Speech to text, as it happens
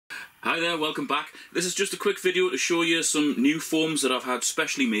Hi there, welcome back. This is just a quick video to show you some new foams that I've had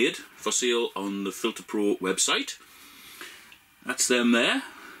specially made for sale on the FilterPro website. That's them there.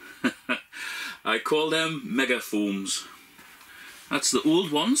 I call them mega foams. That's the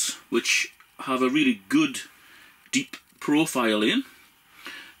old ones, which have a really good deep profile in,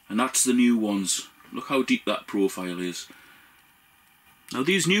 and that's the new ones. Look how deep that profile is. Now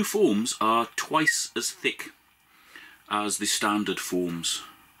these new foams are twice as thick as the standard foams,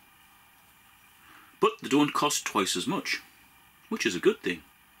 but they don't cost twice as much, which is a good thing.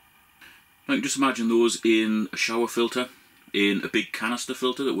 Now you can just imagine those in a shower filter, in a big canister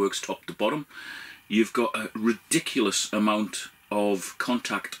filter that works top to bottom. You've got a ridiculous amount of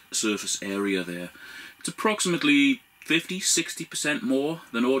contact surface area there. It's approximately 50–60% more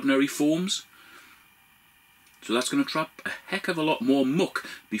than ordinary foams. So that's going to trap a heck of a lot more muck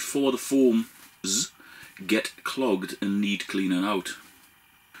before the foams get clogged and need cleaning out.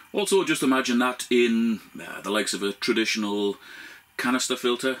 Also, just imagine that in the likes of a traditional canister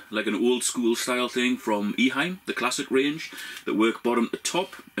filter, like an old school style thing from Eheim, the classic range, that work bottom to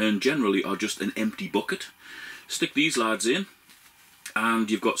top and generally are just an empty bucket. Stick these lads in and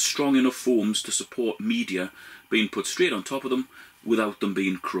you've got strong enough foams to support media being put straight on top of them without them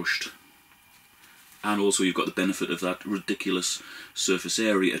being crushed. And also you've got the benefit of that ridiculous surface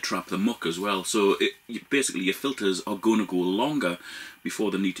area to trap the muck as well. So basically your filters are going to go longer before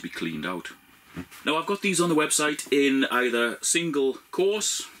they need to be cleaned out. Now I've got these on the website in either single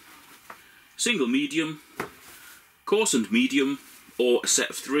coarse, single medium, coarse and medium, or a set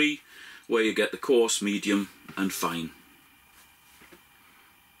of 3 where you get the coarse, medium and fine.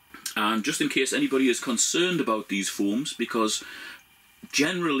 And just in case anybody is concerned about these foams, because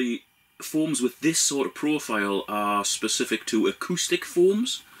generally foams with this sort of profile are specific to acoustic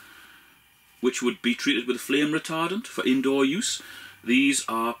foams, which would be treated with a flame retardant for indoor use. These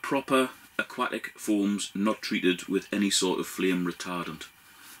are proper aquatic foams, not treated with any sort of flame retardant,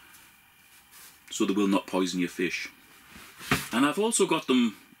 so they will not poison your fish. And I've also got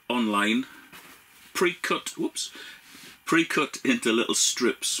them online pre-cut into little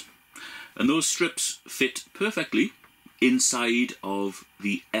strips, and those strips fit perfectly inside of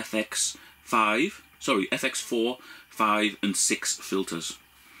the FX4, 5 and 6 filters.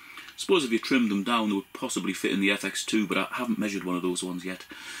 I suppose if you trimmed them down they would possibly fit in the FX2, but I haven't measured one of those ones yet,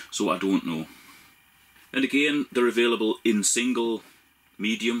 so I don't know. And again, they're available in single,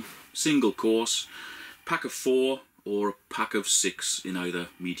 medium, single coarse, pack of 4 or a pack of 6 in either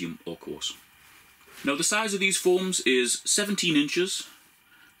medium or coarse. Now the size of these foams is 17 inches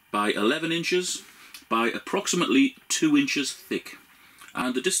by 11 inches by approximately 2 inches thick,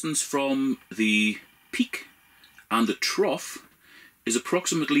 and the distance from the peak and the trough is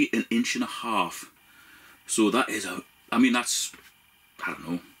approximately 1.5 inches. So that is that's, I don't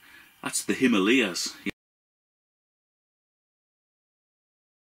know, that's the Himalayas.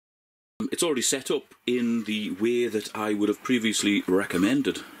 It's already set up in the way that I would have previously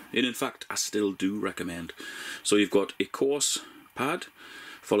recommended, and in fact I still do recommend. So you've got a coarse pad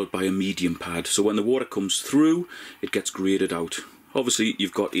followed by a medium pad, so when the water comes through it gets graded out. Obviously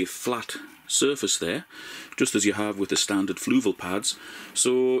you've got a flat surface there, just as you have with the standard fluval pads,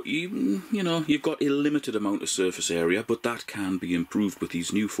 so you've got a limited amount of surface area, but that can be improved with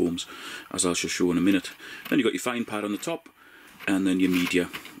these new foams, as I shall show in a minute. Then you've got your fine pad on the top, and then your media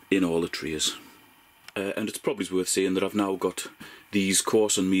in all the trays. And it's probably worth saying that I've now got these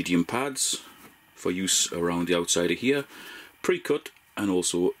coarse and medium pads for use around the outside of here, pre-cut and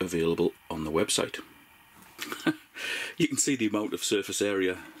also available on the website. You can see the amount of surface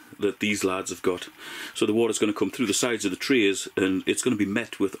area that these lads have got. So the water's going to come through the sides of the trays and it's going to be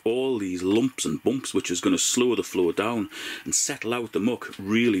met with all these lumps and bumps, which is going to slow the flow down and settle out the muck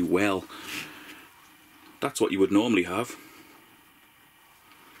really well. That's what you would normally have.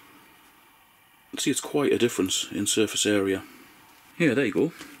 See, it's quite a difference in surface area. Yeah, there you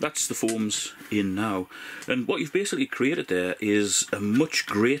go. That's the foams in now. And what you've basically created there is a much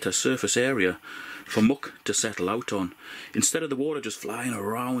greater surface area for muck to settle out on. Instead of the water just flying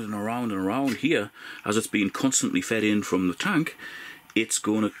around and around and around here, as it's being constantly fed in from the tank, it's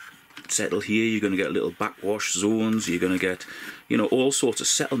going to settle here. You're going to get little backwash zones. You're going to get, all sorts of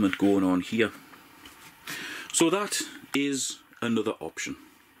settlement going on here. So that is another option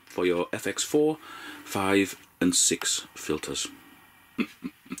for your FX4, 5 and 6 filters.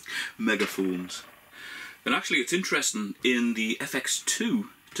 Mega foams. And actually it's interesting in the FX2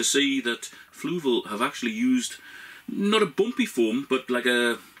 to see that Fluval have actually used not a bumpy foam but like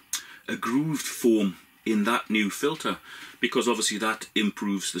a grooved foam in that new filter, because obviously that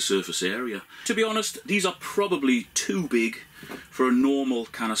improves the surface area. To be honest, these are probably too big for a normal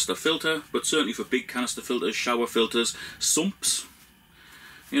canister filter, but certainly for big canister filters, shower filters, sumps,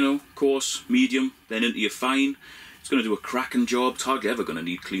 you know, coarse, medium, then into your fine. It's going to do a cracking job. It's hardly ever going to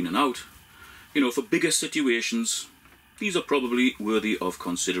need cleaning out. You know, for bigger situations, these are probably worthy of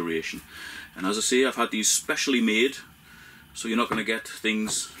consideration. And as I say, I've had these specially made, so you're not going to get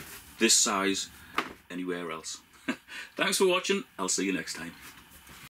things this size anywhere else. Thanks for watching. I'll see you next time.